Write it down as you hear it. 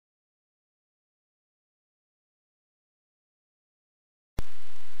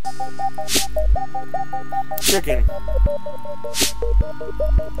Chicken.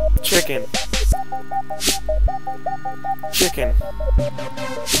 Chicken. Chicken.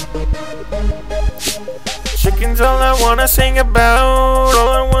 Chicken's all I wanna sing about. All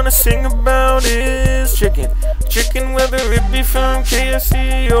I wanna sing about is chicken. Chicken, whether it be from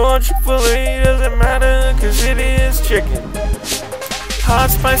KFC or Chick-fil-A, doesn't matter, cause it is chicken. Hot,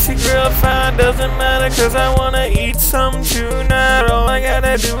 spicy, grilled, fried, doesn't matter, cause I wanna eat some tonight. All I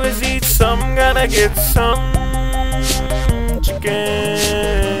gotta do is eat some, gotta get some chicken.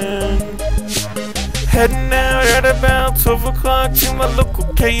 Heading out at about 12 o'clock to my local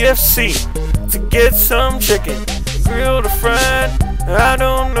KFC to get some chicken. Grilled or fried, I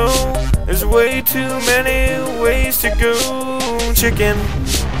don't know, there's way too many ways to go. Chicken.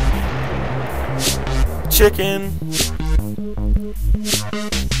 Chicken.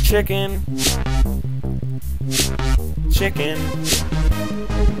 Chicken. Chicken.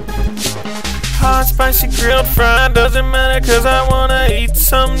 Hot, spicy, grilled, fried, doesn't matter, cause I wanna eat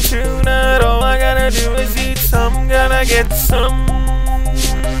some tonight. All I gotta do is eat some, gotta get some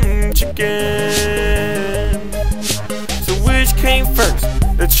chicken. So which came first,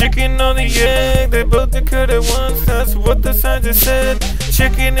 the chicken or the egg? They both occurred at once, that's what the scientist said.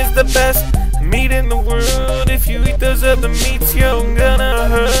 Chicken is the best meat in the world. If you eat those other meats, you're gonna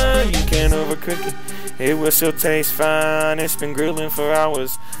hurt. You can't overcook it, it will still taste fine. It's been grilling for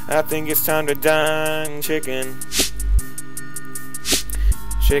hours, I think it's time to dine. Chicken.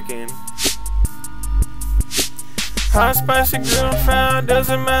 Chicken. Hot, spicy, grilled, fried,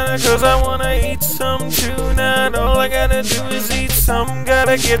 doesn't matter, cause I wanna eat some tonight. All I gotta do is eat some,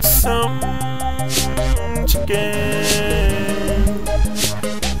 gotta get some chicken.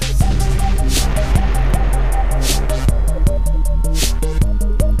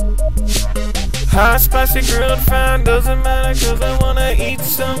 Hot, spicy, grilled, fried, doesn't matter, cause I wanna eat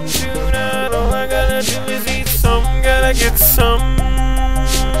some tonight. All I gotta do is eat some, gotta get some